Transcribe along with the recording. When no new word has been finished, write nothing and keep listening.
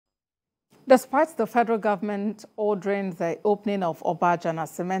Despite the federal government ordering the opening of Obajana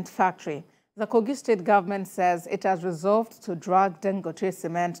Cement factory, the Kogi State Government says it has resolved to drag Dangote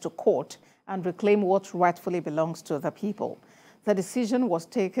Cement to court and reclaim what rightfully belongs to the people. The decision was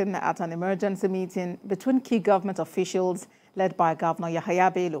taken at an emergency meeting between key government officials led by Governor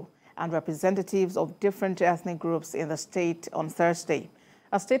Yahaya Bello and representatives of different ethnic groups in the state on Thursday.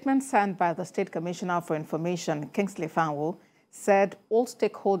 A statement signed by the State Commissioner for Information, Kingsley Fanwo, said all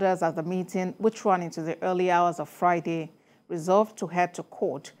stakeholders at the meeting, which ran into the early hours of Friday, resolved to head to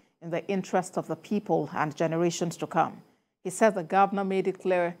court in the interest of the people and generations to come. He said the governor made it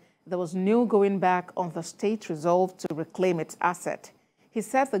clear there was no going back on the state resolve to reclaim its asset. He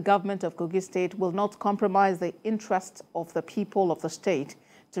said the government of Kogi State will not compromise the interest of the people of the state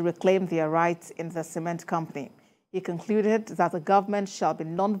to reclaim their rights in the cement company. He concluded that the government shall be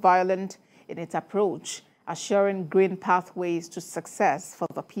non-violent in its approach, assuring green pathways to success for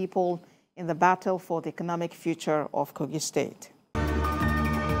the people in the battle for the economic future of Kogi State.